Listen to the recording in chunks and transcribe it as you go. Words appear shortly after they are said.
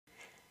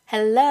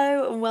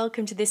Hello and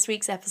welcome to this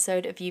week's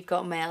episode of You've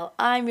Got Mail.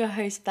 I'm your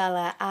host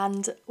Bella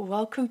and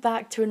welcome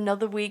back to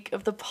another week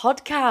of the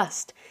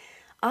podcast.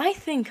 I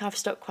think I've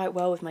stuck quite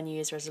well with my New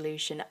Year's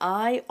resolution.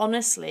 I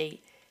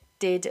honestly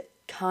did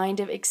kind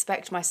of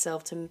expect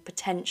myself to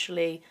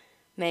potentially,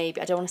 maybe,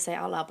 I don't want to say it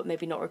out loud, but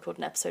maybe not record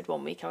an episode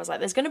one week. I was like,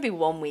 there's going to be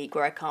 1 week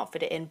where I can't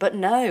fit it in, but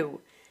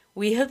no,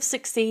 we have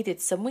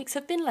succeeded. Some weeks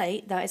have been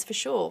late, that is for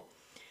sure,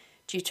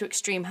 due to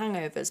extreme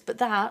hangovers, but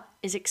that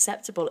is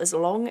acceptable as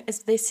long as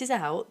this is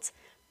out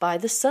by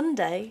the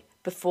Sunday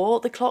before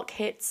the clock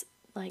hits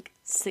like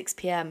 6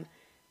 p.m,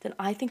 then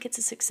I think it's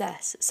a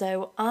success.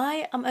 So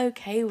I am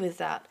okay with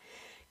that.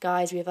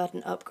 Guys, we have had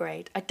an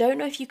upgrade. I don't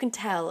know if you can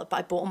tell, but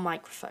I bought a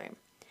microphone.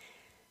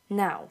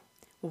 Now,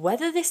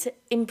 whether this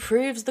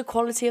improves the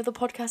quality of the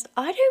podcast,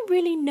 I don't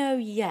really know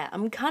yet.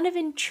 I'm kind of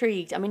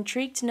intrigued. I'm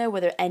intrigued to know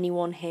whether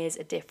anyone hears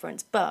a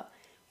difference, but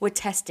we're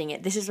testing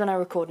it. This is when I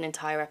record an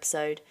entire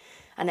episode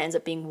and it ends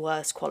up being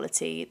worse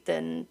quality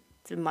than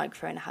the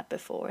microphone I had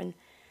before, and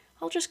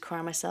I'll just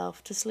cry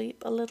myself to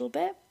sleep a little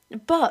bit.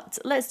 But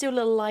let's do a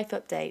little life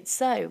update.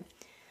 So,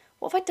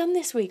 what have I done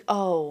this week?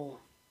 Oh,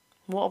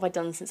 what have I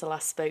done since I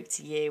last spoke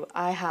to you?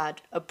 I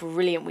had a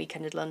brilliant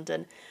weekend in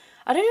London.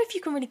 I don't know if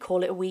you can really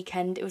call it a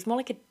weekend. It was more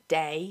like a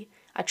day.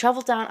 I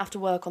travelled down after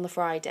work on the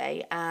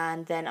Friday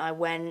and then I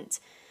went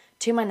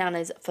to my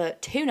nana's for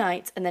 2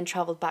 nights and then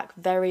travelled back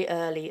very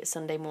early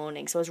Sunday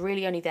morning. So I was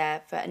really only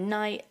there for a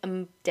night,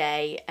 a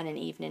day and an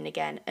evening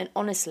again. And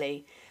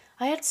honestly,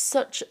 I had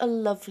such a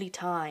lovely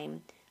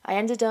time. I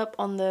ended up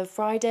on the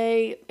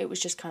Friday, it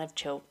was just kind of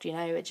chilled,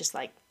 it just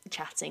like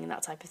chatting and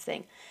that type of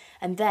thing.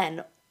 And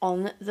then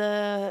on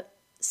the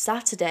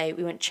Saturday,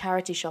 we went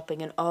charity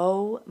shopping and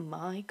oh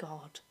my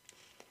God,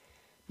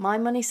 my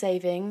money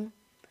saving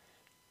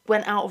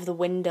went out of the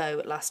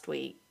window last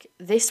week.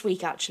 This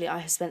week, actually, I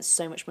have spent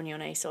so much money on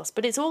ASOS,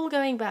 but it's all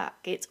going back.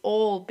 It's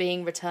all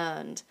being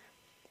returned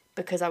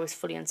because I was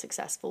fully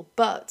unsuccessful.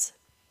 But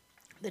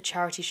the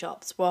charity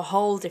shops were a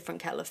whole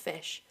different kettle of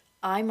fish.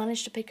 I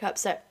managed to pick up,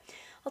 so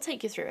I'll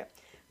take you through it.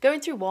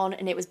 Going through one,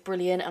 and it was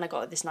brilliant, and I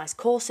got this nice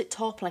corset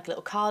top, like a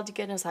little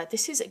cardigan. I was like,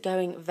 this is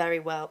going very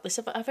well.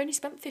 I've only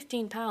spent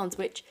 £15,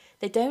 which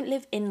they don't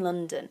live in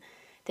London.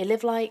 They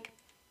live like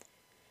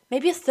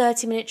maybe a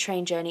 30-minute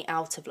train journey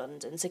out of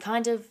London. So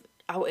kind of,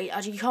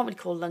 you can't really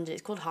call London,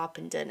 it's called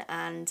Harpenden.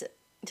 And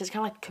it's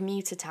kind of like a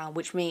commuter town,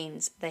 which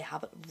means they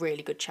have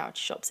really good charity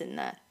shops in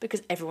there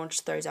because everyone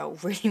just throws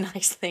out really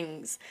nice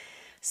things.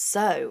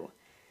 So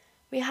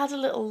we had a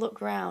little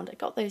look around. I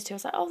got those two. I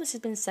was like, oh, this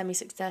has been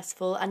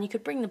semi-successful. And you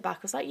could bring them back.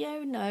 I was like,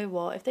 yo, no,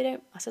 what? If they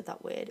don't, I said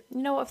that weird.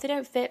 You know what? If they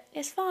don't fit,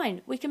 it's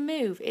fine. We can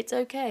move. It's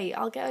okay.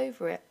 I'll get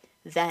over it.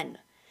 Then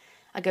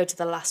I go to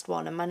the last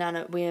one, and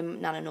we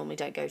and Nana normally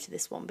don't go to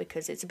this one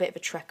because it's a bit of a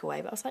trek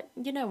away. But I was like,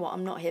 you know what?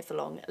 I'm not here for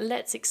long.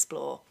 Let's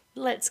explore.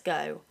 Let's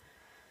go.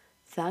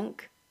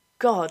 Thank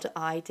God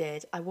I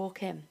did. I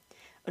walk in,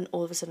 and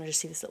all of a sudden I just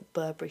see this little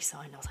Burberry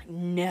sign. I was like,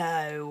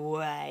 no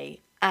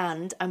way.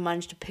 And I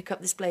managed to pick up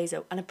this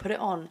blazer, and I put it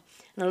on,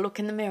 and I look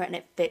in the mirror, and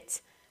it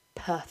fits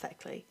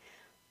perfectly.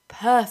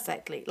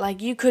 Perfectly. Like,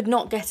 you could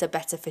not get a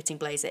better fitting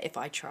blazer if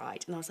I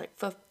tried. And I was like,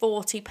 for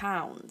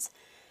 £40.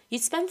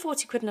 You'd spend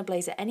 40 quid on a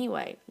blazer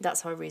anyway. That's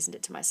how I reasoned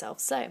it to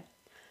myself. So,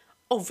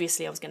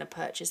 obviously I was going to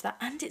purchase that.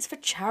 And it's for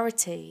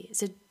charity.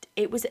 So,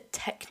 it was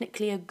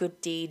technically a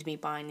good deed, me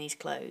buying these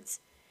clothes.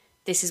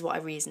 This is what I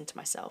reasoned to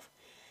myself.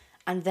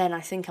 And then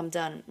I think I'm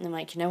done. And I'm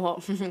like, you know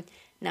what?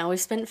 Now we've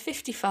spent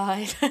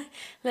 55.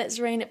 Let's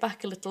rein it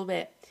back a little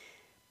bit.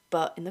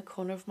 But in the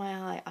corner of my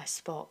eye, I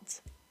spot,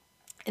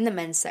 in the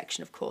men's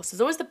section, of course, there's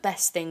always the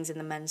best things in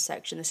the men's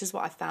section. This is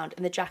what I found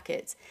in the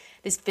jackets.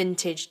 This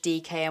vintage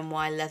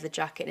DKNY leather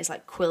jacket. And it's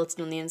like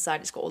quilted on the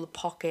inside. It's got all the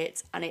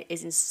pockets and it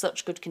is in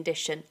such good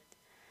condition.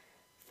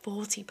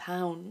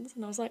 £40.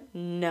 And I was like,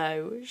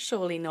 no,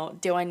 surely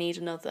not. Do I need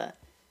another?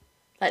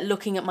 Like,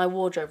 looking at my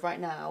wardrobe right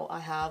now, I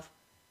have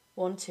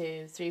 1,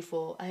 2, 3,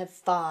 4. I have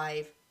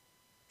 5,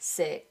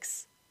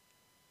 6,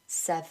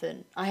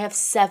 7. I have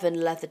 7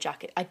 leather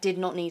jackets. I did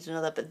not need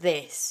another, but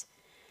this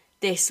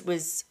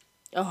was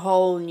a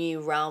whole new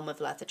realm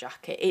of leather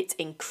jacket. It's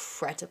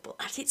incredible.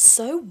 And it's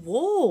so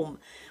warm,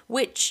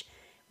 which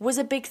was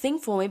a big thing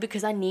for me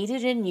because I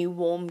needed a new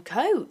warm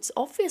coat,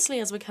 obviously,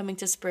 as we're coming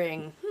to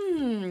spring.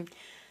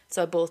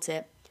 So I bought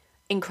it.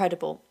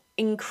 Incredible.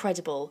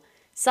 Incredible.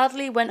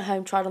 Sadly, went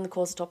home, tried on the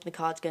corset top and the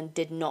cardigan,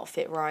 did not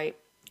fit right.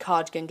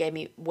 Cardigan gave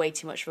me way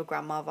too much of a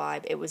grandma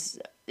vibe. It was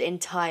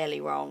entirely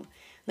wrong.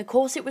 The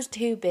corset was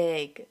too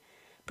big.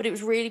 But it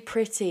was really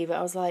pretty, but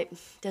I was like,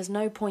 there's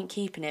no point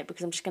keeping it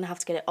because I'm just going to have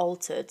to get it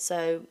altered,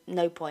 so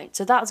no point.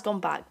 So that's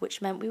gone back,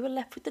 which meant we were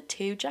left with the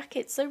 2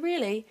 jackets, so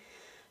really,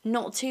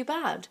 not too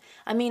bad.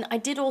 I mean, I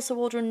did also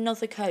order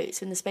another coat,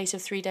 so in the space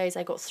of 3 days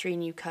I got 3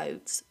 new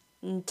coats.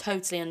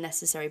 Totally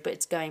unnecessary, but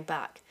it's going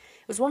back.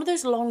 It was one of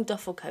those long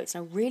duffel coats,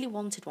 and I really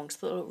wanted one because I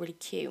thought it looked really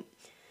cute.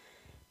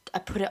 I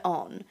put it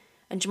on,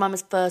 and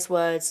Jemima's first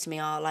words to me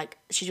are like,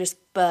 she just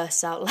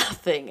bursts out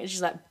laughing, and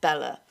she's like,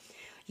 Bella,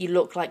 you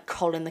look like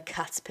Colin the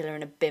caterpillar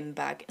in a bin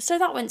bag. So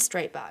that went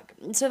straight back.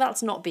 So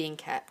that's not being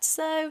kept.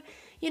 So,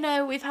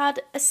 we've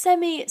had a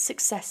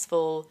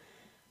semi-successful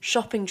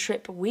shopping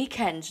trip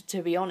weekend,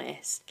 to be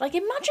honest. Like,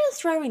 imagine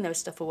throwing those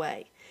stuff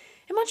away.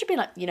 Imagine being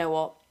like, you know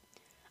what?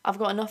 I've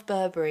got enough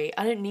Burberry.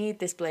 I don't need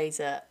this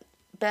blazer.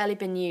 Barely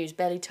been used,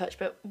 barely touched,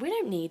 but we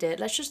don't need it.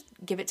 Let's just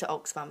give it to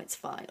Oxfam. It's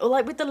fine. Or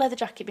like with the leather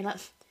jacket, being like,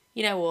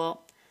 you know what?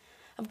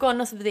 I've got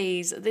enough of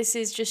these. This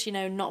is just,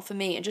 not for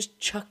me. And just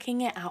chucking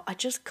it out. I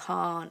just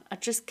can't. I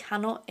just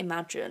cannot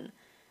imagine.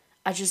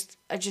 I just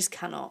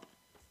cannot.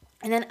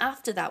 And then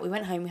after that, we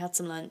went home, we had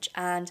some lunch,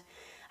 and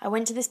I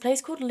went to this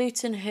place called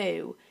Luton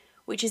Hoo,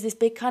 which is this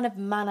big kind of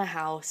manor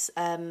house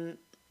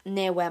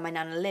near where my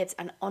nana lives.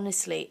 And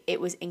honestly,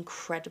 it was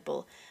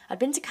incredible. I'd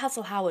been to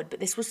Castle Howard, but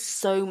this was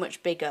so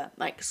much bigger,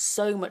 like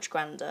so much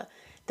grander.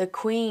 The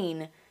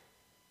Queen...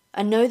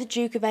 I know the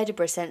Duke of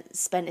Edinburgh spent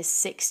his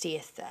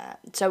 60th there,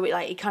 so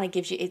it kind of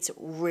gives you, it's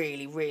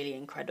really, really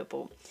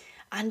incredible.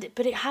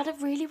 But it had a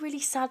really, really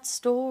sad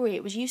story.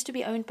 It was used to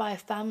be owned by a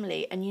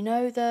family, and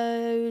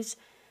those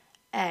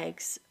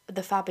eggs,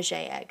 the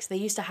Fabergé eggs, they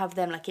used to have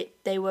them,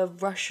 they were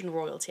Russian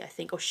royalty, I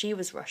think, or she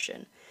was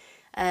Russian,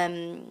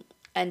 and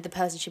the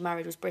person she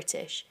married was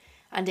British,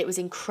 and it was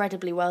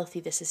incredibly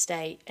wealthy, this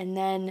estate. And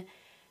then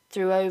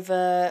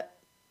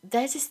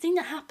there's this thing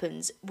that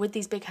happens with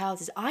these big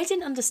houses. I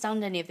didn't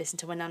understand any of this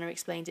until my nana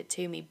explained it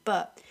to me,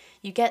 but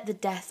you get the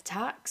death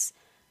tax.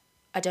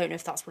 I don't know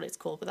if that's what it's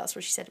called, but that's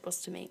what she said it was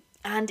to me.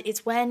 And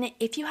it's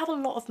if you have a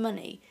lot of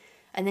money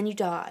and then you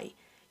die,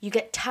 you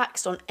get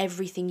taxed on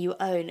everything you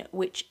own,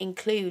 which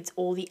includes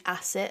all the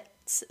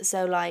assets.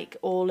 So like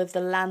all of the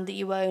land that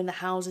you own, the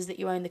houses that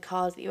you own, the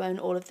cars that you own,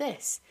 all of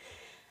this.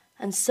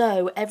 And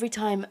so every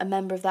time a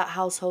member of that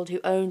household who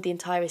owned the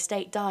entire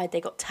estate died, they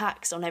got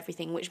taxed on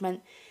everything, which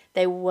meant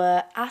they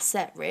were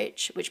asset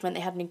rich, which meant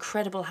they had an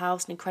incredible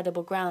house and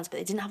incredible grounds, but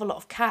they didn't have a lot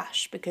of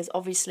cash because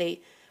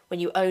obviously when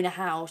you own a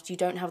house, you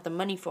don't have the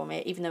money from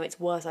it, even though it's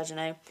worth,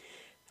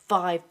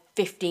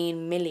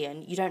 15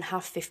 million. You don't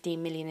have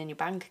 15 million in your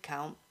bank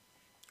account.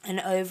 And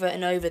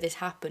over this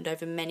happened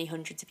over many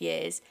hundreds of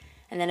years.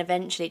 And then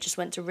eventually it just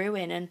went to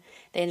ruin and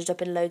they ended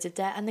up in loads of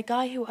debt. And the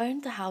guy who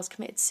owned the house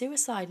committed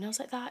suicide. And I was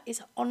like, that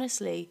is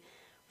honestly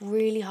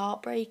really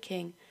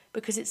heartbreaking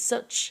because it's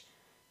such...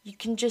 You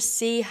can just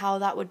see how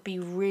that would be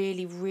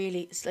really,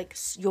 really... It's like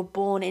you're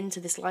born into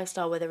this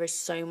lifestyle where there is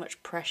so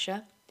much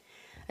pressure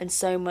and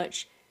so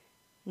much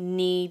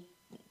need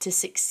to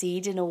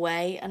succeed in a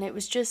way. And it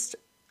was just...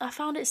 I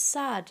found it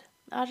sad.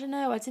 I don't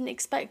know. I didn't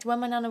expect...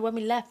 When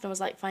we left, I was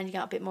like finding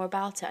out a bit more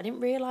about it. I didn't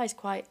realise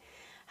quite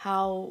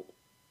how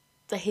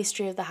the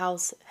history of the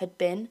house had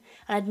been.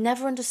 And I'd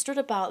never understood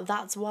about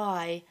that's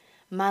why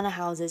manor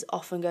houses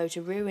often go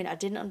to ruin. I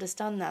didn't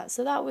understand that.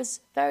 So that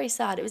was very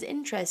sad. It was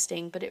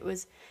interesting, but it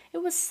was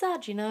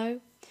sad,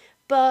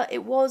 But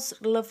it was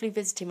lovely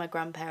visiting my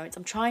grandparents.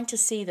 I'm trying to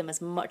see them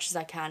as much as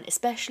I can,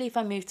 especially if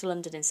I move to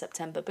London in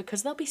September,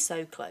 because they'll be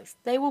so close.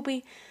 They will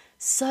be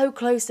so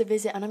close to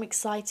visit, and I'm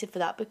excited for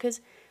that because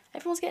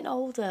everyone's getting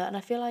older, and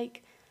I feel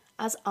like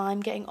as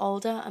I'm getting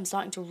older, I'm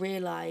starting to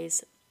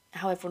realise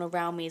how everyone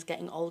around me is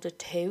getting older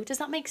too. Does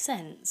that make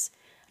sense?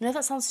 I know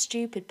that sounds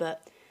stupid,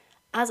 but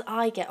as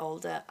I get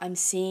older, I'm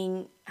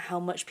seeing how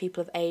much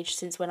people have aged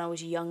since when I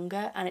was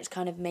younger, and it's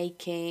kind of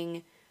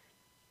making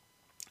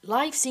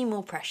life seem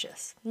more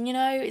precious.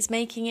 It's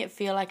making it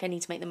feel like I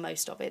need to make the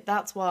most of it.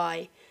 That's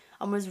why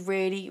I was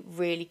really,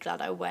 really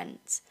glad I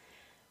went.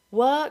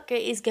 Work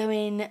is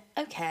going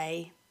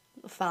okay,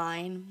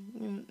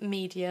 fine,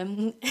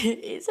 medium.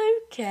 It's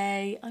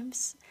okay.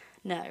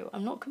 No,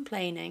 I'm not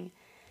complaining.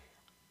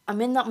 I'm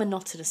in that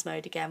monotonous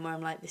mode again where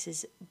I'm like, this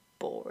is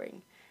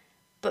boring.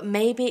 But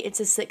maybe it's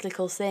a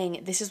cyclical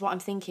thing. This is what I'm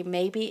thinking.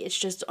 Maybe it's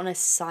just on a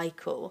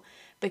cycle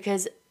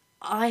because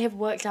I have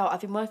worked out,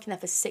 I've been working there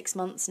for 6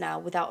 months now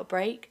without a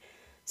break.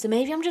 So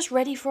maybe I'm just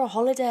ready for a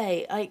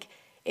holiday.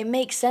 It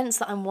makes sense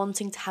that I'm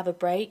wanting to have a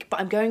break,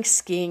 but I'm going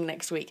skiing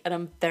next week and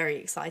I'm very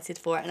excited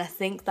for it. And I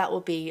think that will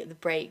be the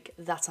break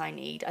that I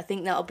need. I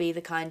think that'll be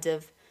the kind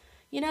of,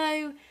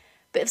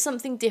 bit of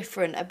something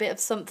different, a bit of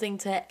something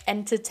to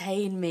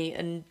entertain me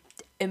and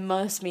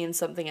immerse me in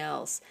something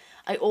else.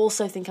 I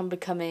also think I'm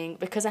becoming,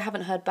 because I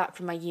haven't heard back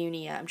from my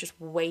uni yet, I'm just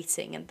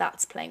waiting and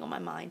that's playing on my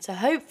mind. So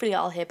hopefully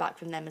I'll hear back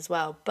from them as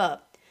well.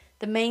 But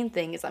the main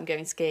thing is I'm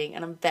going skiing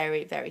and I'm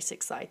very, very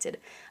excited.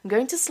 I'm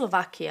going to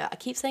Slovakia. I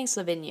keep saying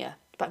Slovenia,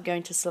 but I'm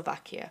going to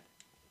Slovakia.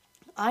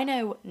 I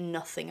know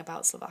nothing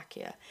about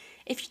Slovakia.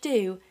 If you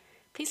do,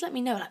 please let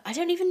me know. I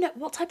don't even know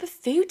what type of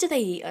food do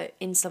they eat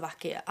in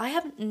Slovakia. I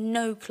have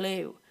no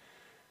clue.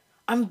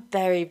 I'm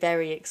very,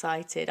 very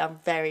excited. I'm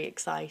very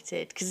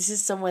excited because this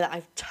is somewhere that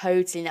I've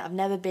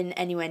never been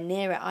anywhere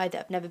near it either.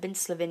 I've never been to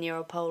Slovenia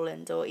or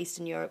Poland or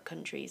Eastern Europe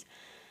countries.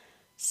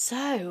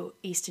 So,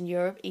 Eastern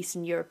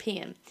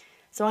European.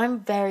 So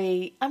I'm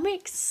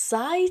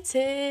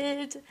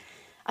excited.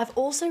 I've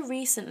also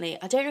recently,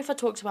 I don't know if I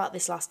talked about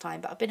this last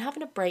time, but I've been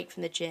having a break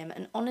from the gym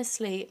and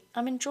honestly,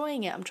 I'm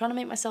enjoying it. I'm trying to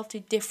make myself do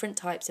different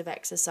types of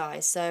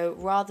exercise. So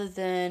rather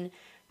than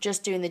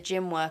just doing the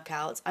gym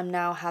workouts, I'm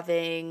now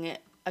having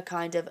a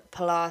kind of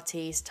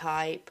Pilates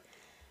type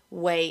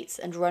weights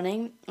and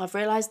running. I've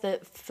realised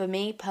that for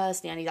me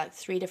personally, I need like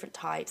 3 different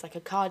types, like a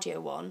cardio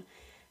one,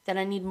 then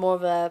I need more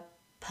of a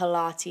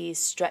Pilates,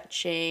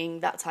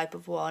 stretching, that type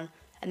of one,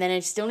 and then I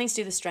still need to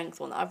do the strength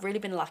one. I've really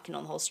been lacking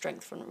on the whole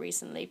strength front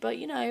recently, but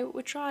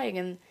we're trying,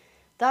 and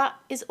that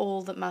is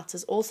all that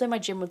matters. Also, my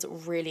gym was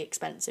really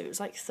expensive. It was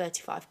like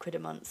 35 quid a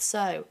month,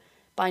 so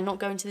by not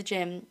going to the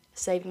gym,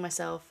 saving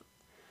myself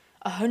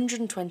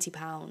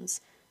 £120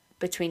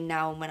 between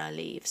now and when I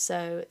leave.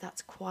 So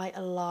that's quite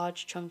a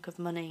large chunk of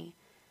money,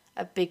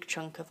 a big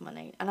chunk of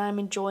money. And I'm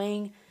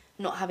enjoying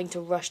not having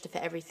to rush to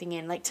fit everything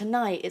in. Like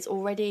tonight, it's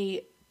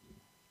already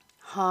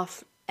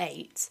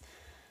 8:30,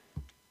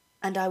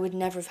 and I would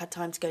never have had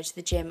time to go to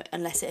the gym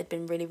unless it had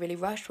been really, really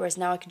rushed. Whereas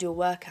now I can do a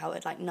workout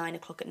at like 9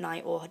 o'clock at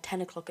night or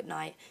 10 o'clock at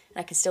night, and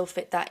I can still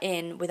fit that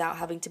in without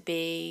having to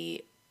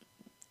be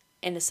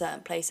in a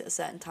certain place at a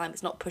certain time.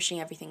 It's not pushing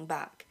everything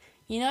back,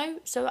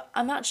 So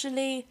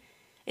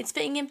it's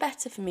fitting in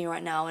better for me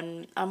right now,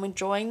 and I'm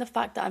enjoying the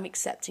fact that I'm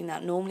accepting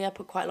that. Normally I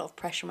put quite a lot of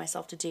pressure on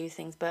myself to do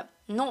things, but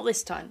not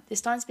this time. This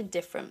time's been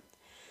different.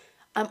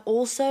 I'm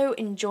also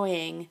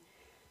enjoying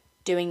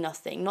doing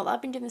nothing. Not that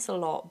I've been doing this a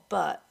lot,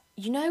 but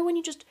when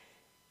you just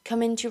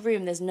come into your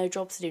room, there's no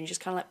job to do, and you're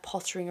just kind of like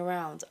pottering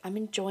around. I'm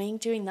enjoying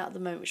doing that at the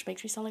moment, which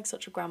makes me sound like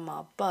such a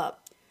grandma, but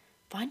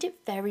find it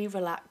very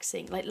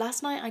relaxing. Like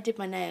last night I did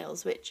my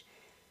nails, which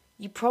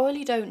you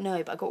probably don't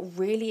know, but I got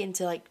really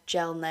into like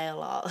gel nail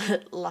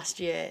art last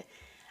year.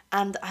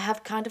 And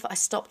I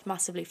stopped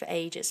massively for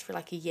ages, for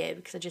like a year,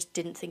 because I just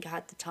didn't think I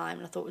had the time,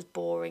 and I thought it was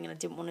boring and I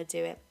didn't want to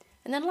do it.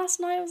 And then last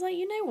night I was like,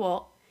 you know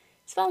what?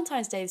 It's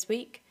Valentine's Day this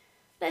week.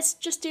 Let's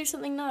just do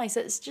something nice.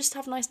 Let's just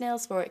have nice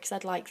nails for it, because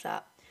I'd like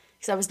that.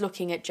 Because I was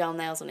looking at gel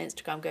nails on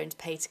Instagram, going to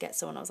pay to get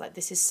someone. I was like,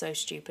 this is so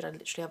stupid. I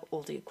literally have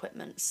all the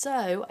equipment.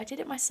 So I did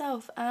it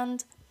myself,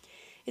 and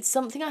it's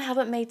something I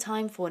haven't made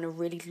time for in a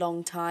really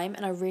long time,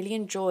 and I really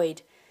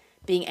enjoyed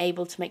being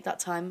able to make that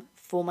time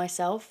for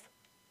myself.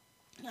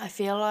 I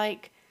feel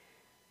like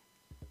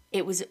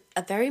it was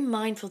a very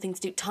mindful thing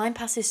to do. Time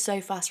passes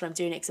so fast when I'm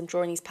doing it, because I'm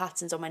drawing these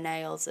patterns on my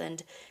nails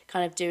and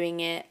kind of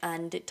doing it,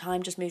 and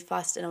time just moved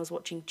fast. And I was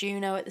watching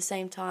Juno at the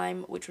same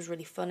time, which was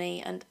really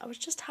funny, and I was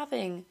just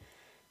having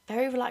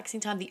very relaxing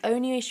time. The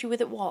only issue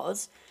with it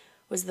was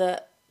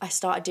that I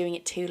started doing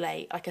it too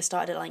late. Like I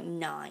started at like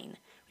 9,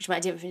 which meant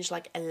I didn't finish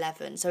like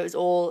 11. So it was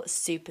all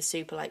super,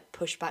 super like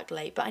pushed back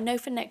late. But I know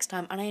for next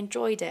time, and I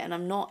enjoyed it, and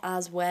I'm not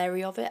as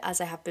wary of it as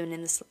I have been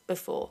in this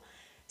before.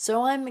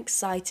 So I'm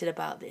excited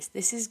about this.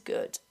 This is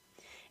good.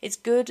 It's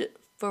good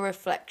for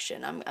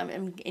reflection.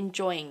 I'm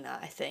enjoying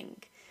that, I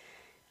think.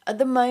 At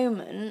the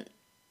moment,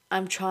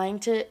 I'm trying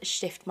to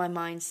shift my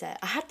mindset.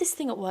 I had this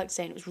thing at work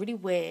today, and it was really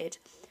weird,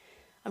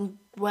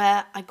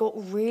 where I got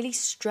really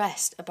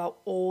stressed about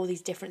all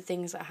these different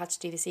things that I had to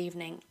do this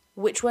evening,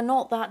 which were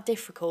not that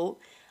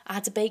difficult. I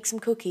had to bake some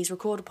cookies,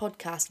 record a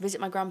podcast,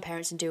 visit my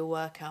grandparents, and do a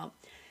workout.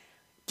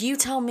 You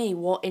tell me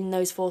what in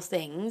those 4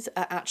 things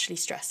are actually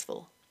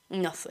stressful.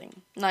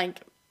 Nothing.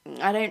 Like,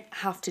 I don't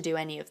have to do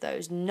any of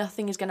those.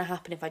 Nothing is going to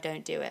happen if I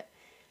don't do it.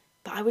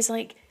 But I was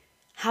like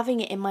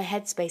having it in my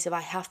headspace of I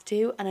have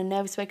to, and I know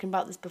I've spoken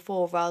about this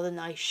before rather than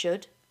I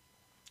should.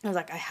 I was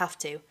like, I have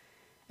to.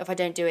 If I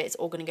don't do it, it's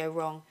all going to go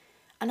wrong.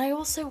 And I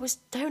also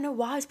don't know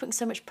why I was putting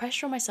so much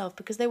pressure on myself,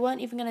 because they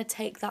weren't even going to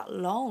take that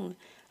long.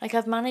 Like,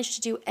 I've managed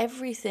to do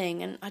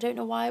everything, and I don't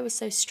know why I was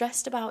so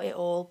stressed about it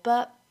all,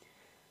 but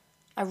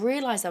I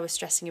realised I was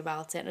stressing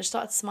about it, and I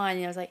started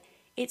smiling. I was like,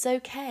 it's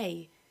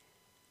okay.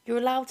 You're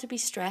allowed to be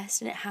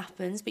stressed, and it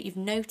happens, but you've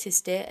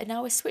noticed it, and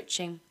now we're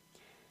switching.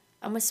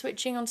 And we're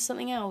switching onto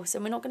something else,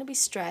 and we're not going to be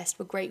stressed.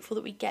 We're grateful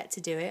that we get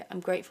to do it.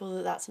 I'm grateful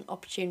that that's an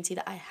opportunity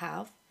that I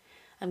have.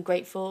 I'm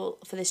grateful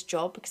for this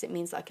job because it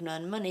means that I can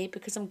earn money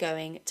because I'm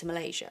going to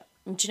Malaysia.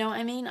 And do you know what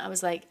I mean? I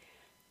was like,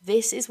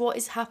 this is what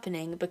is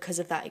happening because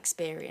of that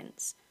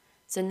experience.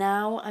 So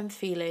now I'm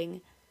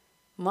feeling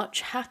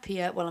much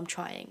happier. Well, I'm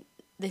trying.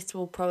 This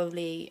will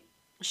probably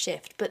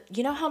shift. But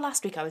you know how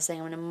last week I was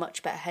saying I'm in a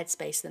much better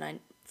headspace than I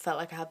felt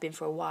like I have been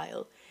for a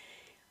while?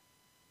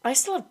 I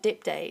still have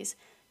dip days.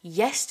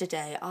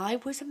 Yesterday, I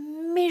was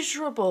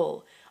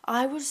miserable.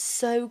 I was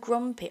so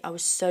grumpy. I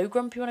was so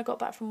grumpy when I got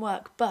back from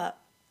work, but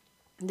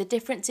the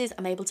difference is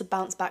I'm able to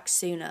bounce back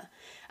sooner,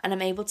 and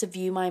I'm able to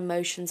view my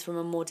emotions from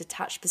a more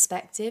detached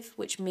perspective,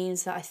 which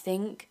means that I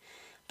think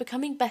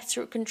becoming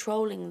better at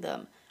controlling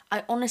them.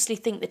 I honestly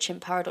think the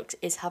chimp paradox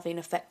is having an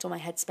effect on my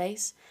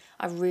headspace.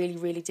 I really,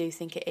 really do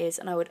think it is,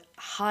 and I would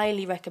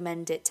highly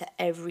recommend it to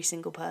every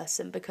single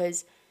person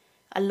because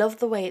I love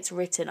the way it's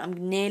written.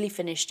 I'm nearly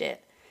finished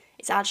it.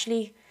 It's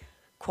actually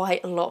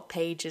quite a lot of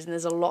pages, and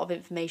there's a lot of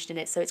information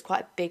in it, so it's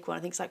quite a big one. I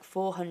think it's like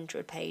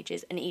 400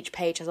 pages, and each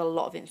page has a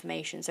lot of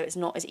information, so it's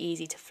not as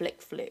easy to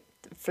flick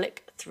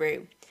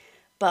through.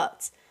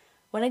 But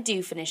when I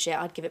do finish it,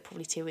 I'd give it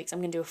probably 2 weeks. I'm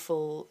going to do a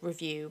full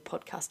review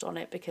podcast on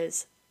it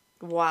because,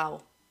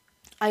 wow.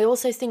 I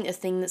also think the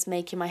thing that's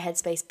making my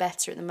headspace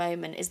better at the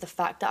moment is the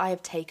fact that I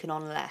have taken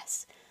on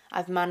less.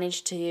 I've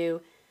managed to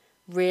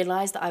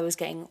realised that I was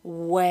getting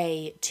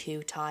way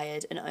too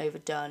tired and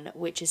overdone,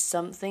 which is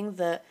something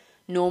that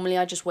normally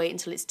I just wait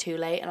until it's too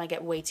late and I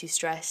get way too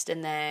stressed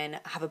and then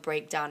have a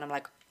breakdown. I'm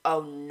like,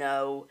 oh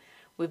no,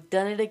 we've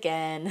done it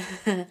again.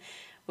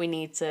 We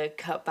need to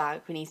cut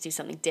back. We need to do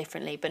something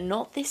differently. But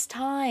not this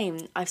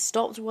time. I've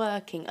stopped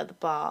working at the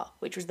bar,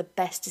 which was the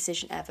best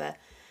decision ever,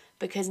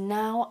 because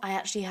now I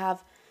actually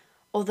have,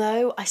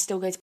 although I still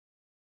go to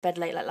bed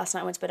late, like last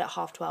night I went to bed at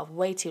 12:30,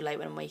 way too late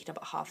when I'm waking up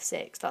at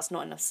 6:30. That's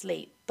not enough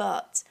sleep.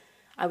 But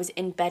I was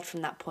in bed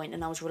from that point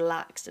and I was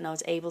relaxed and I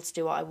was able to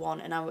do what I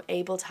want and I was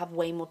able to have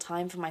way more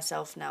time for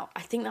myself now.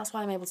 I think that's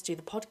why I'm able to do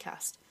the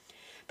podcast.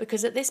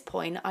 Because at this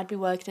point, I'd be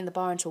working in the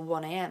bar until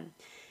 1 a.m.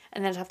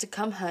 and then I'd have to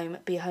come home,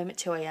 be home at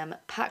 2 a.m,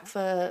 pack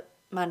for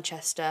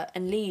Manchester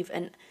and leave.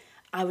 And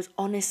I was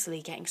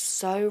honestly getting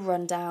so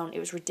run down. It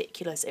was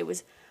ridiculous. It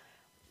was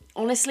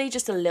honestly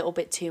just a little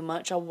bit too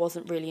much. I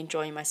wasn't really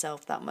enjoying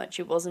myself that much.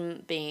 It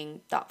wasn't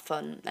being that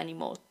fun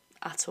anymore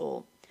at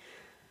all.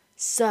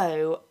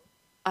 So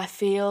I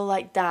feel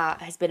like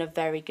that has been a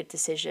very good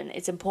decision.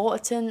 It's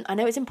important. I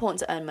know it's important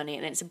to earn money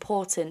and it's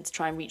important to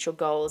try and reach your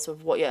goals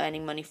of what you're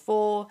earning money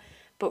for.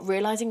 But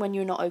realising when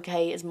you're not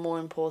okay is more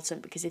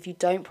important, because if you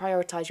don't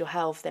prioritise your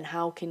health, then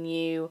how can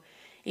you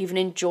even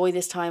enjoy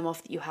this time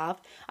off that you have?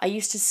 I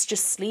used to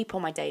just sleep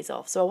on my days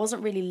off, so I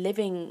wasn't really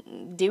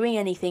doing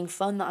anything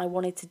fun that I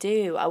wanted to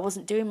do. I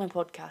wasn't doing my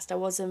podcast. I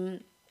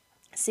wasn't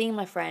seeing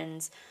my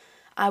friends.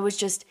 I was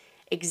just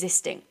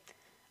existing,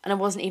 and I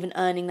wasn't even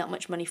earning that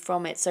much money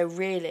from it. So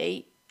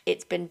really,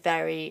 it's been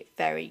very,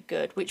 very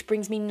good, which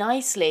brings me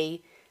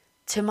nicely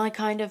to my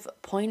kind of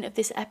point of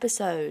this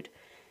episode.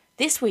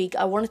 This week,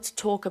 I wanted to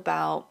talk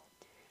about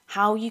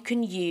how you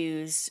can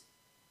use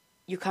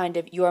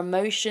your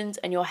emotions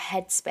and your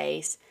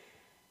headspace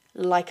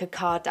like a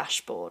car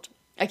dashboard.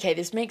 Okay,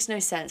 this makes no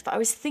sense, but I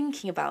was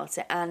thinking about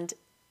it, and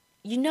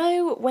you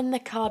know when the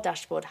car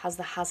dashboard has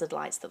the hazard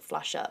lights that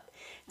flash up,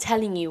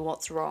 telling you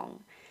what's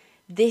wrong?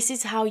 This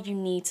is how you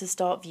need to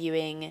start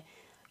viewing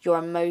your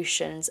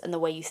emotions and the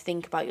way you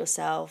think about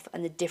yourself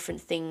and the different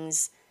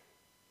things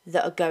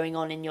that are going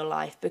on in your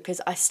life. Because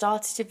I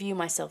started to view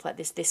myself like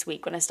this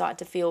week when I started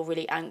to feel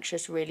really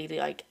anxious, really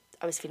like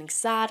I was feeling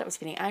sad, I was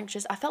feeling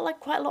anxious. I felt like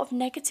quite a lot of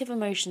negative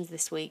emotions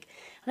this week.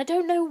 And I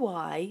don't know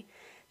why.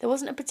 There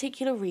wasn't a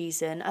particular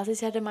reason, as I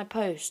said in my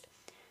post.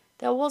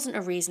 There wasn't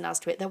a reason as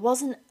to it.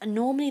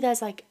 Normally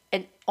there's like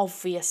an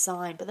obvious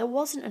sign, but there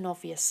wasn't an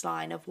obvious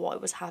sign of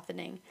what was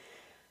happening.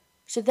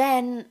 So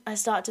then I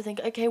started to think,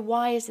 okay,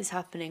 why is this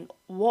happening?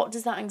 What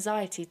does that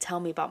anxiety tell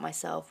me about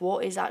myself?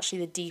 What is actually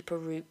the deeper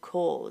root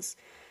cause?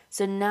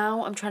 So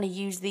now I'm trying to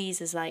use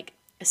these as like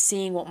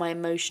seeing what my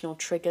emotional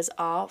triggers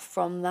are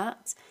from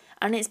that.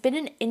 And it's been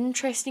an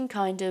interesting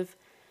kind of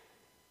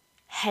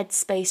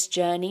headspace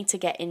journey to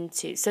get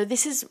into. So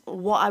this is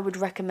what I would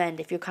recommend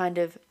if you're kind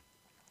of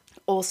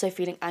also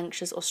feeling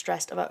anxious or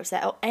stressed about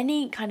upset or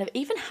any kind of,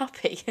 even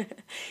happy.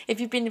 If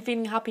you've been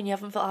feeling happy and you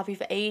haven't felt happy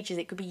for ages,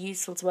 it could be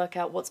useful to work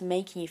out what's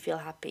making you feel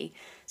happy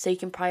so you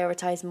can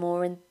prioritize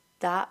more in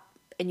that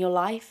in your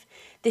life.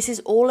 This is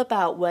all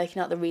about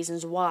working out the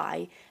reasons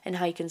why and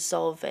how you can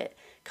solve it,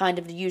 kind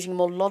of using a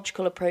more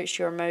logical approach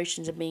to your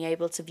emotions and being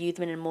able to view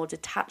them in a more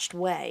detached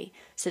way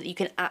so that you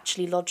can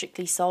actually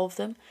logically solve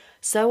them.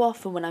 So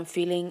often when I'm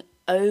feeling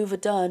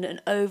overdone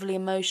and overly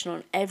emotional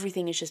and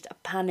everything is just a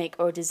panic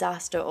or a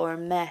disaster or a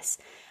mess,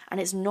 and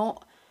it's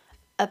not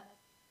a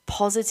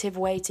positive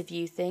way to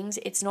view things,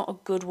 it's not a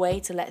good way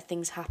to let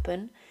things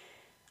happen.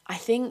 I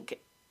think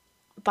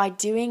by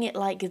doing it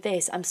like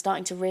this, I'm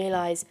starting to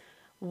realise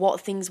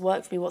what things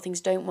work for me, what things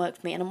don't work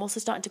for me, and I'm also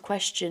starting to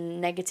question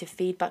negative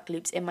feedback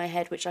loops in my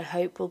head, which I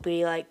hope will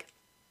be like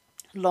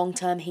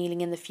long-term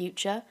healing in the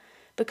future,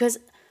 because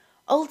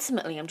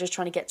ultimately I'm just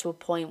trying to get to a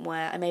point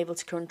where I'm able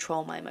to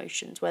control my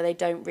emotions, where they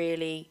don't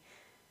really,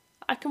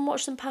 I can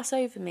watch them pass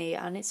over me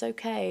and it's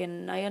okay,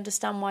 and I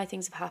understand why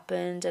things have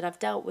happened and I've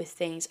dealt with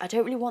things. I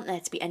don't really want there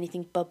to be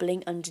anything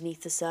bubbling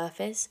underneath the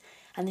surface,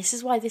 and this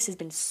is why this has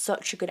been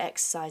such a good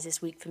exercise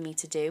this week for me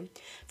to do.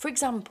 For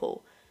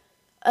example,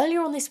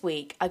 earlier on this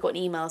week, I got an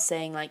email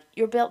saying like,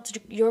 you're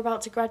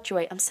about to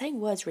graduate. I'm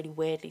saying words really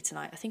weirdly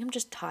tonight. I think I'm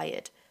just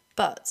tired.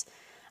 But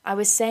I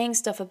was saying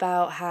stuff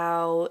about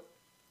how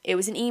it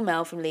was an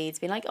email from Leeds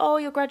being like, oh,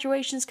 your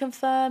graduation's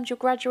confirmed. You're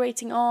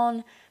graduating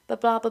on, blah,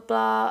 blah, blah,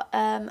 blah.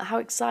 How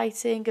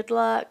exciting. Good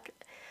luck.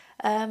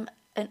 And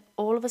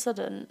all of a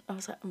sudden, I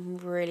was like, I'm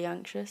really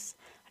anxious.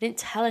 I didn't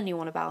tell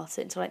anyone about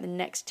it until like the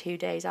next 2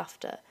 days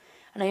after.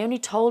 And I only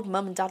told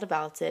Mum and Dad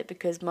about it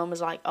because Mum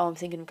was like, oh, I'm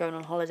thinking of going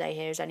on holiday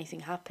here. Is anything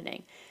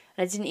happening?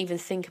 And I didn't even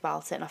think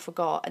about it and I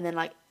forgot. And then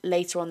like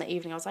later on the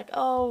evening, I was like,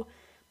 oh,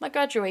 my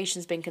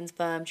graduation's been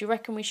confirmed. Do you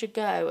reckon we should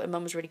go? And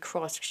Mum was really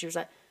cross because she was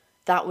like,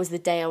 that was the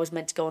day I was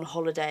meant to go on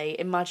holiday.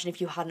 Imagine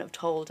if you hadn't have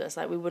told us.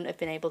 Like, we wouldn't have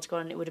been able to go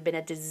on. It would have been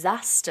a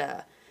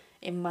disaster.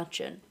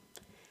 Imagine.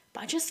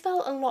 But I just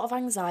felt a lot of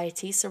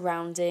anxiety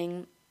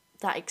surrounding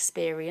that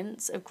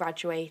experience of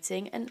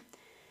graduating. And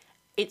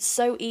it's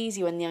so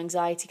easy when the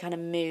anxiety kind of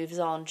moves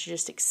on to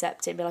just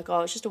accept it and be like,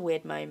 oh, it's just a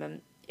weird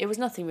moment. It was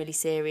nothing really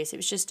serious. It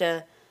was just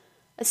a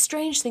a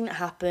strange thing that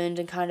happened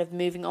and kind of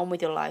moving on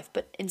with your life.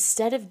 But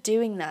instead of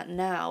doing that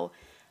now,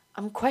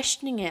 I'm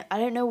questioning it. I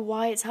don't know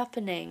why it's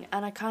happening.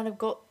 And I kind of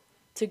got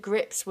to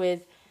grips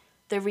with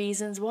the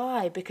reasons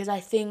why, because I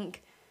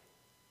think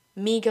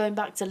me going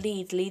back to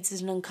Leeds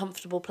is an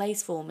uncomfortable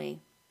place for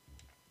me.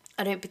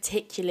 I feel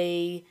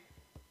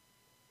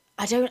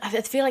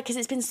like because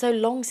it's been so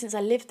long since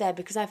I lived there,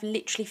 because I've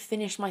literally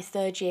finished my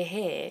 3rd year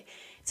here,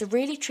 it's a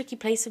really tricky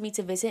place for me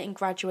to visit and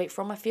graduate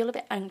from. I feel a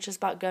bit anxious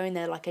about going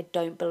there, like I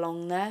don't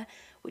belong there,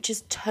 which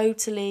is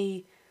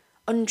totally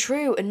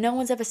untrue, and no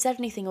one's ever said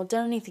anything or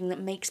done anything that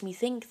makes me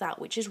think that,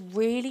 which is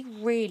really,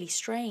 really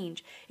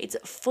strange. It's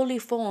fully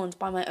formed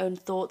by my own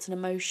thoughts and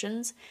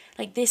emotions.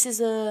 Like, this is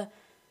an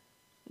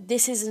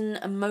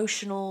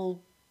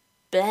emotional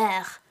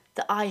bear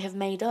that I have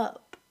made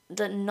up,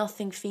 that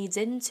nothing feeds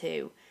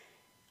into.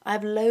 I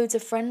have loads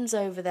of friends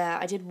over there.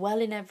 I did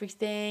well in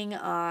everything.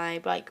 I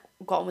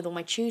got on with all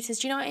my tutors.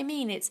 Do you know what I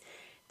mean?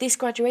 This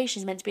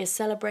graduation is meant to be a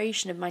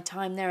celebration of my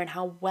time there and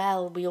how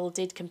well we all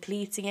did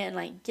completing it, and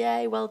like,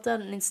 yay, well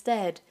done. And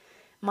instead,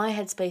 my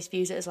headspace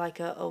views it as like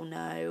oh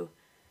no,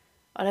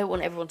 I don't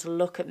want everyone to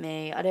look at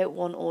me. I don't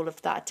want all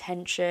of that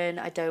attention.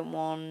 I don't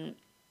want,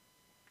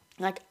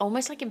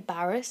 almost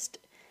embarrassed,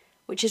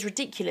 which is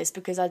ridiculous,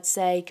 because I'd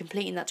say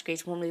completing that degree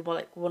is one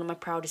of my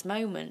proudest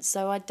moments.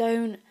 So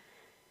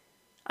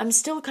I'm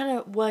still kind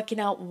of working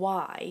out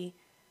why,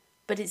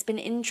 but it's been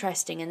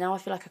interesting, and now I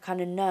feel like I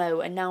kind of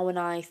know, and now when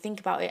I think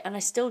about it, and I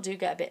still do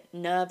get a bit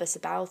nervous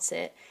about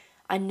it,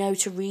 I know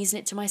to reason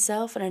it to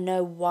myself, and I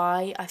know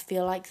why I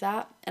feel like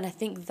that, and I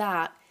think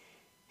that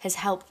has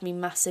helped me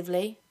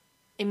massively.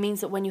 It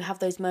means that when you have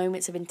those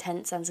moments of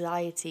intense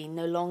anxiety,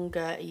 no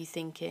longer are you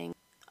thinking,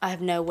 I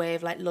have no way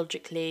of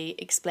logically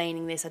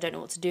explaining this, I don't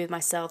know what to do with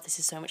myself, this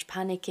is so much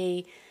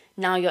panicky.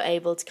 Now you're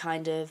able to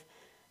kind of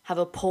have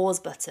a pause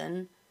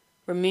button,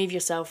 remove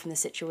yourself from the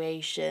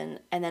situation,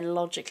 and then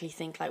logically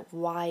think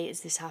why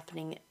is this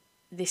happening?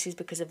 This is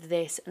because of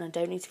this, and I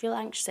don't need to feel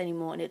anxious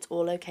anymore, and it's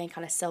all okay, and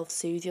kind of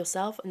self-soothe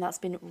yourself. And that's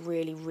been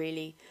really,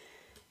 really,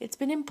 it's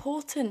been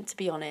important, to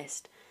be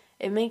honest.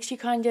 It makes you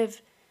kind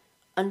of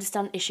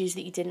understand issues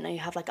that you didn't know you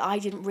have. I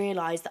didn't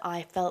realise that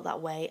I felt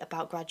that way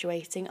about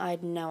graduating. I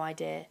had no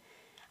idea.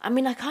 I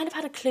mean, I kind of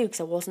had a clue because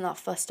I wasn't that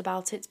fussed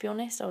about it, to be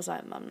honest. I was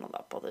like, I'm not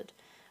that bothered.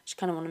 I just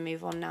kind of want to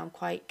move on now. I'm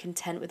quite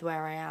content with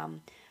where I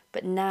am.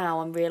 But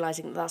now I'm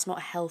realising that that's not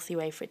a healthy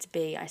way for it to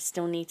be. I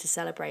still need to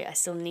celebrate. I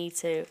still need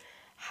to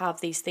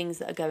have these things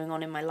that are going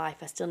on in my life.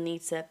 I still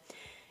need to...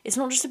 It's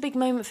not just a big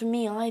moment for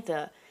me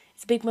either.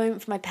 It's a big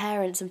moment for my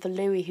parents and for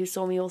Louis, who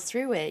saw me all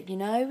through it, you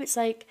know? It's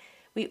like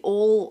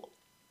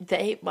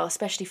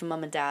especially for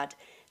mum and dad,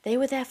 they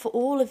were there for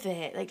all of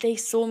it. They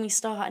saw me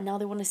start, and now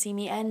they want to see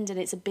me end, and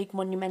it's a big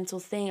monumental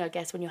thing, I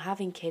guess, when you're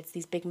having kids,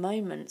 these big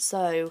moments.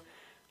 So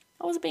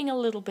I was being a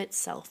little bit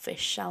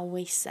selfish, shall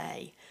we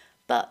say.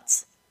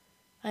 But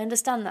I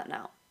understand that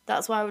now.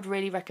 That's why I would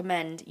really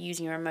recommend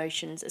using your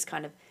emotions as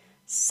kind of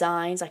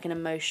signs, like an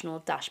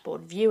emotional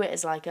dashboard. View it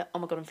as oh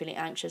my God, I'm feeling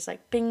anxious,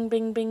 bing,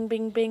 bing, bing,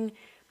 bing, bing.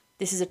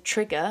 This is a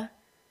trigger.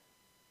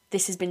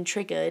 This has been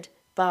triggered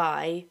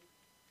by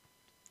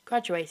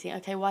graduating.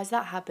 Okay, why does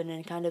that happen?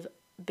 And kind of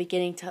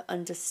beginning to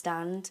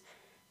understand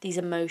these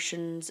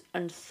emotions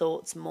and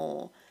thoughts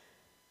more.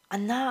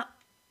 And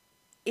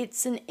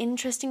it's an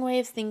interesting way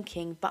of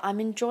thinking, but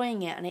I'm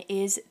enjoying it, and it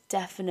is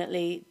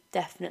definitely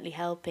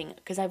helping,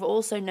 because I've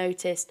also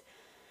noticed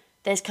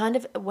there's kind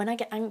of, when I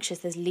get anxious,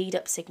 there's lead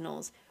up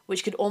signals,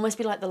 which could almost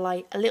be like the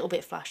light a little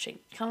bit flashing,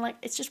 kind of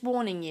it's just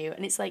warning you.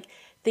 And it's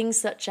things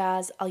such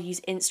as, I'll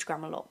use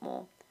Instagram a lot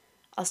more.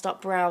 I'll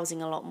start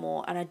browsing a lot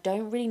more, and I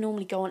don't really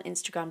normally go on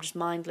Instagram just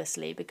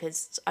mindlessly,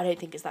 because I don't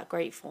think it's that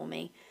great for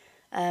me.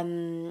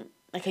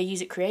 I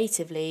use it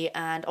creatively,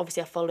 and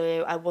obviously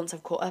once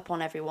I've caught up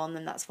on everyone,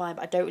 then that's fine,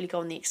 but I don't really go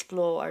on the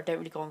Explore, or I don't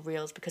really go on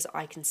Reels, because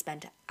I can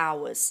spend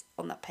hours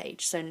on that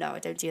page. So no, I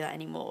don't do that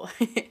anymore.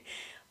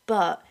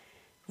 But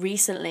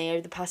recently,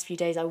 over the past few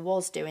days, I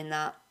was doing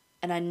that,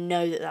 and I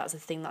know that that's a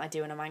thing that I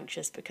do when I'm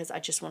anxious, because I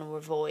just want to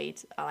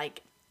avoid,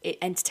 it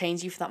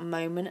entertains you for that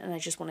moment, and I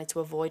just wanted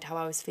to avoid how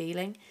I was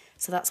feeling.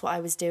 So that's what I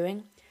was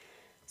doing.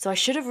 So I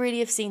should have really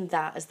have seen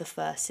that as the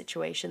first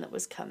situation that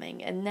was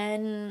coming, and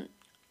then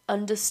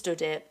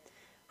understood it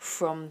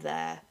from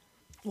there.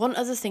 One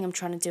other thing I'm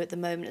trying to do at the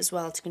moment as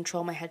well, to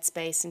control my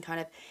headspace, and kind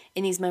of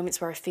in these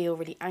moments where I feel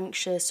really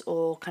anxious,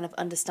 or kind of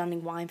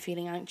understanding why I'm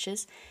feeling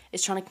anxious,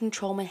 is trying to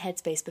control my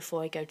headspace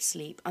before I go to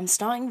sleep. I'm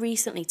starting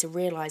recently to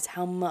realise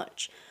how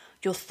much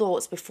your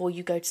thoughts before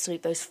you go to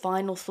sleep, those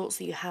final thoughts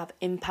that you have,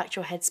 impact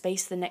your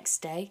headspace the next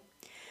day.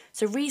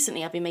 So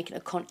recently I've been making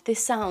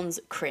this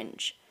sounds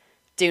cringe.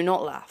 Do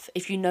not laugh.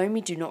 If you know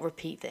me, do not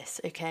repeat this,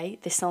 okay?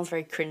 This sounds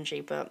very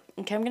cringy, but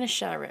okay, I'm going to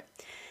share it.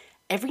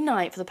 Every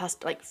night for the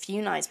past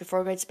few nights before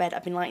I go to bed,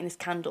 I've been lighting this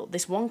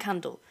one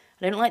candle.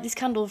 I don't light this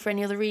candle for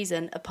any other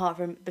reason apart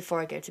from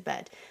before I go to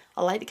bed.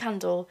 I'll light the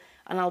candle,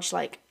 and I'll just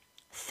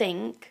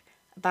think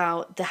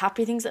about the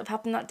happy things that have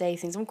happened that day,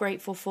 things I'm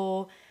grateful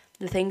for,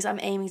 the things I'm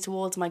aiming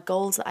towards, my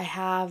goals that I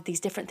have, these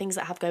different things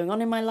that I have going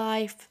on in my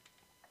life.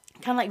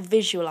 Kind of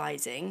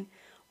visualising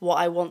what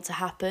I want to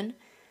happen.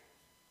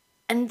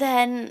 And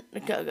then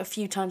a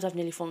few times I've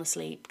nearly fallen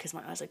asleep because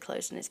my eyes are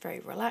closed and it's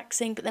very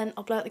relaxing. But then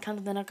I'll blow out the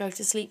candle and then I'll go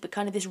to sleep. But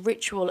kind of this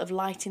ritual of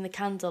lighting the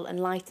candle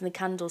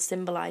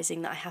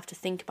symbolising that I have to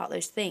think about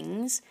those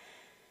things.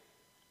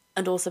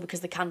 And also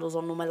because the candle's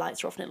on, all my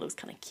lights are off and it looks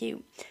kind of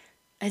cute,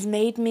 has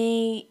made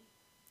me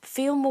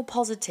feel more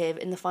positive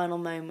in the final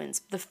moments.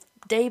 The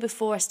day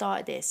before I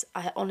started this,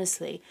 I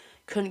honestly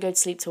couldn't go to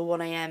sleep till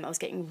 1 a.m. I was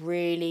getting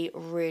really,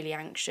 really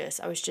anxious.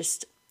 I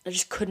just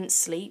couldn't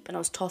sleep and I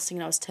was tossing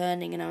and I was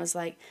turning and I was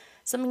like,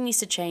 something needs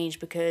to change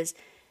because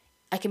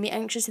I can be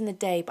anxious in the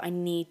day, but I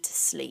need to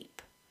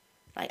sleep.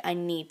 I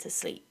need to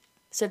sleep.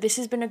 So this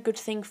has been a good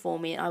thing for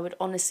me, and I would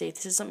honestly, if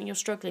this is something you're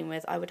struggling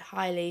with, I would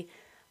highly,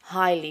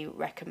 highly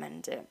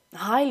recommend it.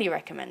 Highly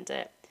recommend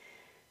it.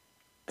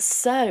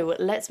 So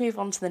let's move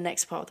on to the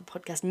next part of the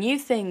podcast. New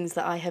things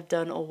that I have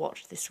done or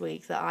watched this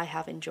week that I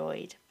have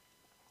enjoyed.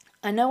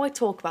 I know I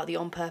talk about the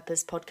On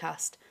Purpose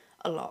podcast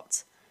a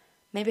lot.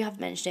 Maybe I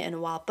haven't mentioned it in a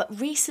while, but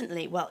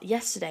recently,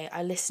 yesterday,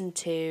 I listened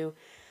to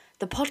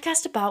the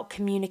podcast about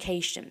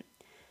communication,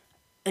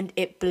 and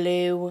it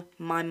blew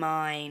my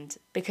mind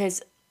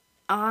because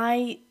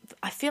I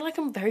feel like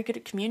I'm very good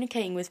at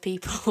communicating with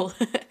people.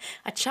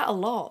 I chat a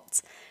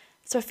lot.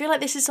 So I feel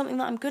like this is something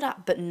that I'm good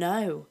at, but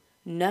no.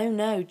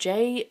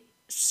 Jay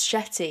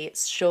Shetty,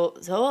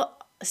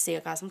 see you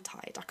guys, I'm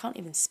tired. I can't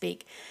even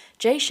speak.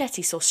 Jay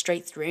Shetty saw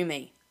straight through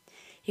me.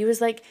 He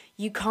was like,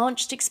 you can't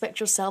just expect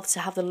yourself to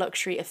have the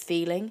luxury of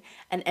feeling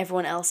and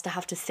everyone else to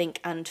have to think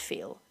and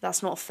feel.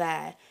 That's not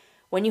fair.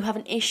 When you have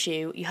an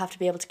issue, you have to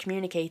be able to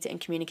communicate it and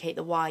communicate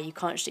the why. You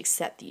can't just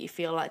accept that you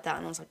feel like that.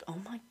 And I was like, oh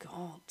my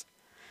God,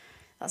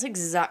 that's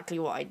exactly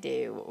what I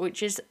do,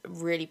 which is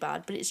really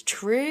bad, but it's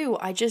true.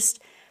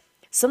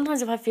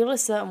 Sometimes if I feel a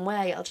certain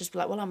way, I'll just be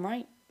like, well, I'm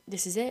right.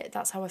 This is it.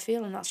 That's how I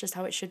feel and that's just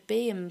how it should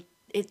be. And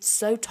it's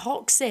so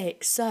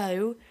toxic.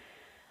 So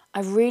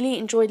I really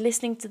enjoyed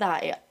listening to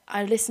that.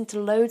 I listened to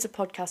loads of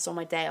podcasts on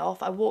my day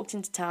off. I walked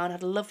into town,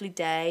 had a lovely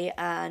day,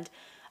 and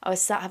I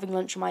was sat having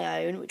lunch on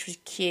my own, which was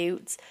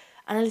cute.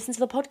 And I listened to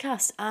the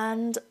podcast,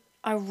 and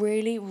I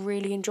really,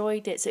 really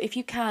enjoyed it. So if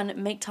you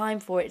can, make time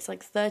for it. It's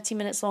like 30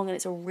 minutes long, and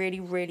it's a really,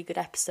 really good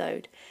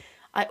episode.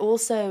 I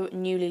also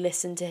newly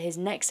listened to his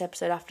next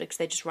episode after because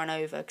they just ran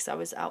over because I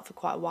was out for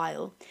quite a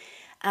while.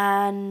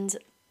 And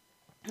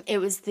it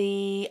was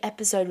the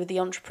episode with the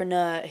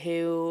entrepreneur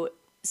who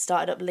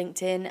started up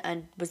LinkedIn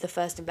and was the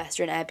first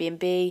investor in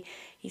Airbnb.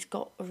 He's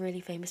got a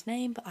really famous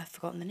name, but I've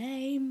forgotten the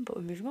name, but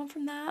we're moving on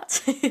from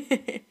that.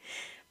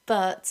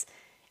 But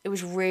it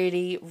was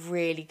really,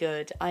 really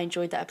good. I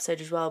enjoyed that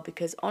episode as well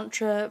because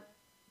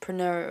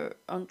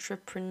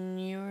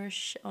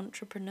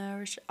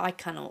entrepreneurish, I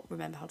cannot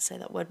remember how to say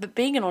that word, but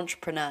being an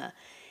entrepreneur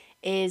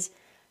is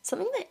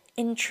something that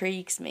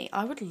intrigues me.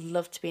 I would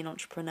love to be an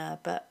entrepreneur,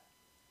 but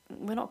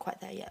we're not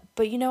quite there yet.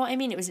 But you know what I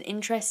mean? It was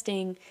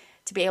interesting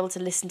to be able to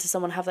listen to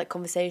someone have that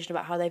conversation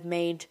about how they've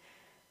made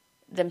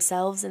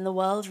themselves in the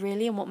world,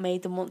 really, and what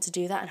made them want to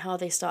do that and how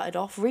they started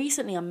off.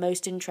 Recently, I'm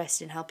most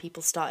interested in how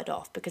people started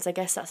off because I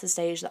guess that's the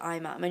stage that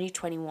I'm at. I'm only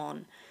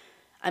 21.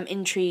 I'm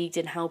intrigued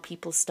in how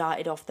people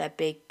started off their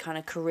big kind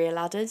of career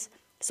ladders.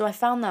 So I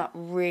found that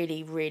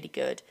really, really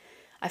good.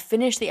 I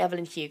finished the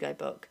Evelyn Hugo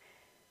book.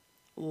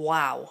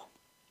 Wow.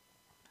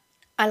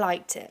 I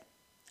liked it.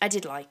 I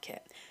did like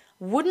it.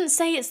 Wouldn't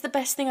say it's the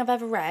best thing I've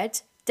ever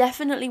read.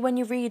 Definitely when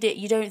you read it,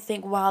 you don't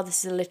think, wow,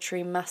 this is a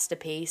literary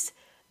masterpiece.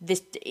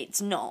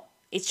 It's not.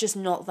 It's just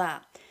not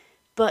that.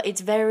 But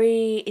it's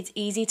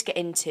easy to get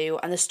into,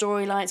 and the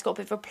storyline's got a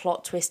bit of a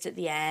plot twist at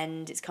the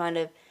end. It's got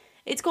a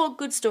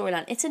good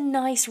storyline. It's a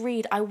nice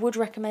read. I would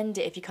recommend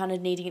it if you're kind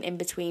of needing an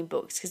in-between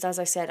books, because as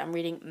I said, I'm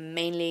reading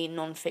mainly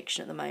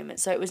non-fiction at the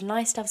moment. So it was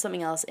nice to have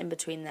something else in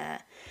between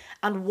there.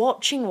 And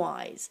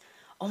watching-wise,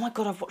 oh my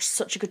God, I've watched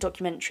such a good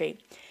documentary.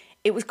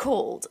 It was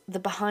called The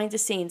Behind the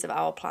Scenes of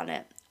Our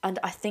Planet. And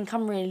I think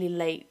I'm really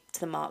late to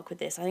the mark with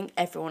this. I think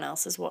everyone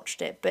else has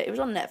watched it. But it was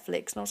on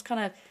Netflix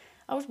and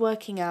I was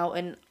working out.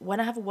 And when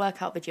I have a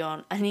workout video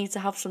on, I need to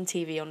have some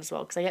TV on as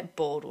well because I get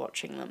bored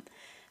watching them.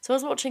 So I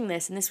was watching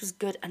this and this was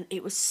good. And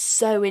it was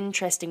so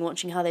interesting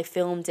watching how they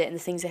filmed it and the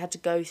things they had to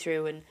go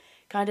through. And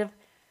kind of,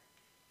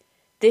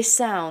 this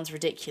sounds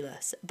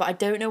ridiculous. But I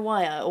don't know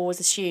why I always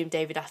assumed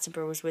David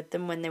Attenborough was with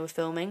them when they were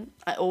filming.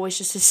 I always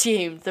just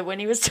assumed that when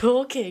he was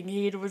talking,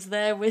 he was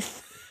there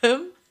with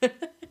them.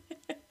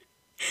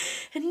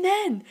 And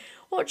then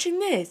watching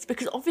this,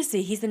 because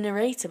obviously he's the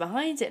narrator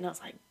behind it, and I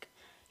was like,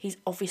 he's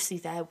obviously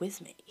there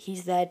with me.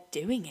 He's there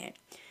doing it.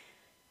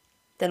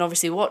 Then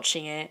obviously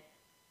watching it,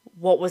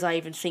 what was I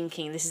even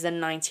thinking? This is a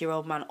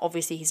 90-year-old man.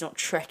 Obviously he's not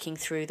trekking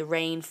through the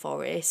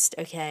rainforest.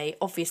 Okay,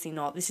 obviously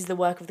not. This is the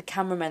work of the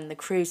cameramen and the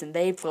crews, and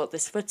they've got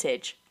this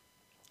footage.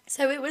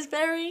 So it was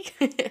very,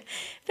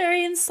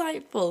 very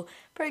insightful.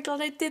 Very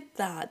glad I did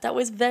that.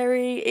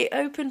 It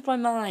opened my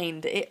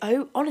mind.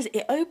 Honestly,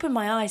 it opened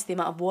my eyes to the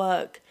amount of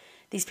work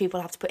these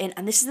people have to put in.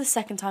 And this is the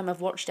second time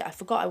I've watched it. I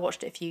forgot I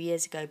watched it a few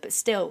years ago, but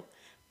still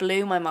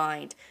blew my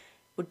mind.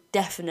 Would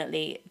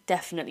definitely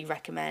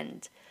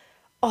recommend.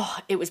 Oh,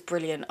 it was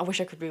brilliant. I wish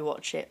I could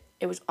rewatch it.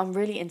 I'm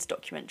really into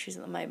documentaries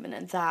at the moment,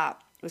 and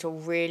that was a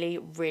really,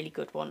 really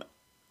good one.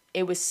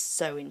 It was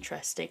so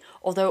interesting.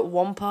 Although at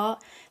one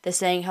part, they're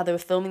saying how they were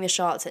filming the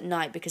sharks at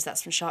night because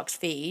that's when sharks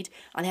feed,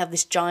 and they have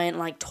this giant,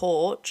 like,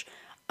 torch,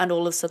 and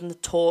all of a sudden the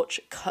torch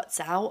cuts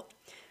out.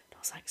 And I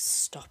was like,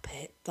 stop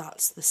it.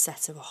 That's the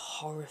set of a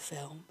horror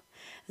film.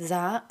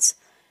 That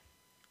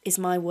is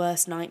my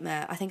worst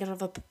nightmare. I think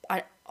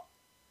I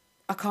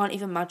can't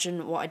even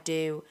imagine what I'd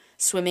do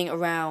swimming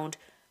around,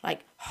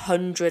 like,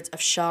 hundreds of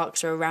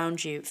sharks are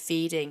around you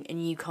feeding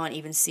and you can't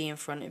even see in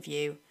front of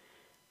you.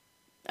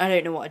 I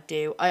don't know what I'd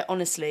do. I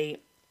honestly,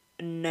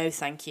 no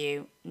thank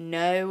you.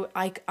 No,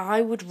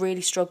 I would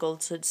really struggle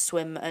to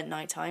swim at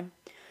nighttime.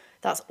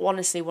 That's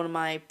honestly one of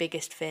my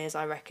biggest fears,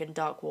 I reckon,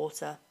 dark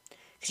water.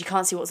 Because you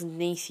can't see what's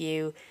underneath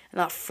you, and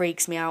that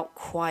freaks me out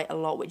quite a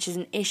lot, which is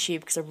an issue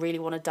because I really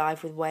want to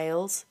dive with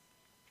whales.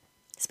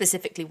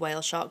 Specifically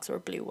whale sharks or a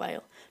blue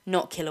whale.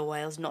 Not killer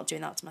whales, not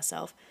doing that to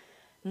myself.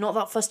 Not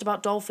that fussed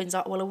about dolphins.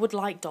 Well, I would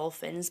like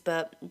dolphins,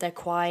 but they're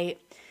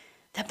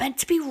meant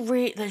to be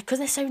really, because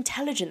they're so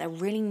intelligent, they're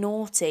really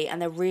naughty, and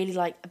they're really,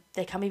 like,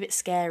 they can be a bit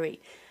scary.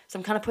 So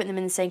I'm kind of putting them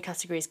in the same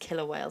category as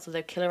killer whales,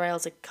 although killer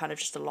whales are kind of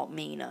just a lot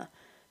meaner.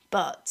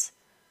 But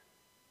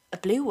a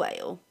blue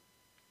whale,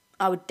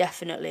 I would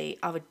definitely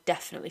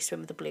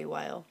swim with a blue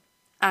whale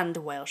and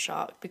a whale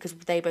shark, because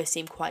they both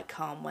seem quite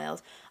calm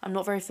whales. I'm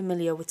not very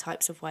familiar with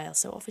types of whales,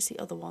 so obviously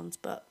other ones,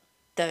 but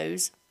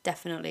those,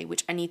 definitely,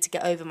 which I need to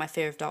get over my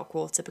fear of dark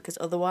water, because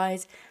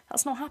otherwise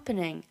that's not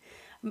happening.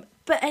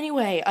 But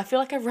anyway, I feel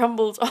like I've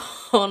rambled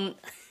on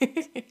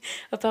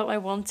about my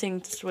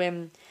wanting to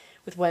swim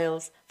with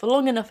whales for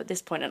long enough at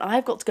this point, and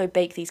I've got to go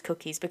bake these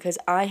cookies because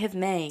I'm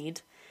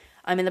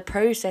in the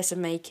process of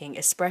making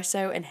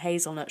espresso and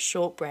hazelnut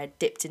shortbread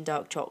dipped in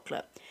dark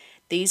chocolate.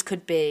 These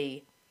could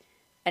be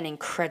an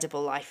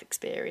incredible life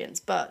experience,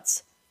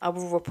 but I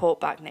will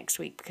report back next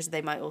week because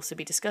they might also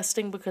be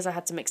disgusting because I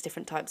had to mix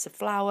different types of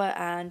flour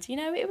and,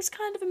 it was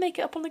kind of a make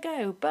it up on the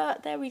go.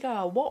 But there we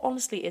go. What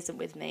honestly isn't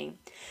with me?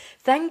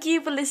 Thank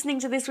you for listening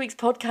to this week's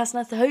podcast,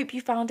 and I hope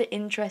you found it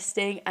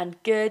interesting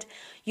and good.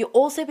 You'll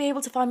also be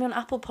able to find me on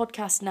Apple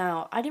Podcasts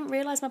now. I didn't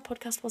realise my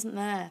podcast wasn't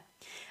there.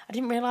 I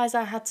didn't realise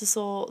I had to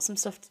sort some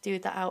stuff to do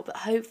with that out, but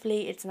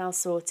hopefully it's now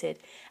sorted.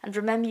 And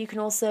remember, you can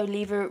also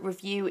leave a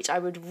review, which I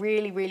would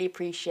really, really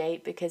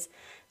appreciate, because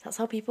that's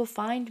how people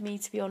find me,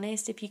 to be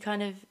honest. If you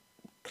kind of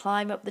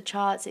climb up the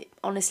charts, it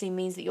honestly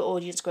means that your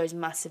audience grows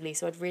massively.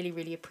 So I'd really,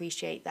 really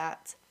appreciate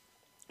that.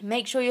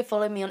 Make sure you're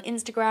following me on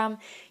Instagram.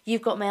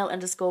 You've got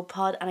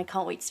mail_pod, and I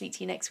can't wait to speak to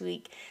you next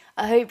week.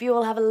 I hope you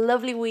all have a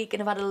lovely week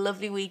and have had a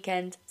lovely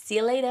weekend. See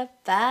you later.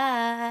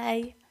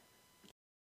 Bye.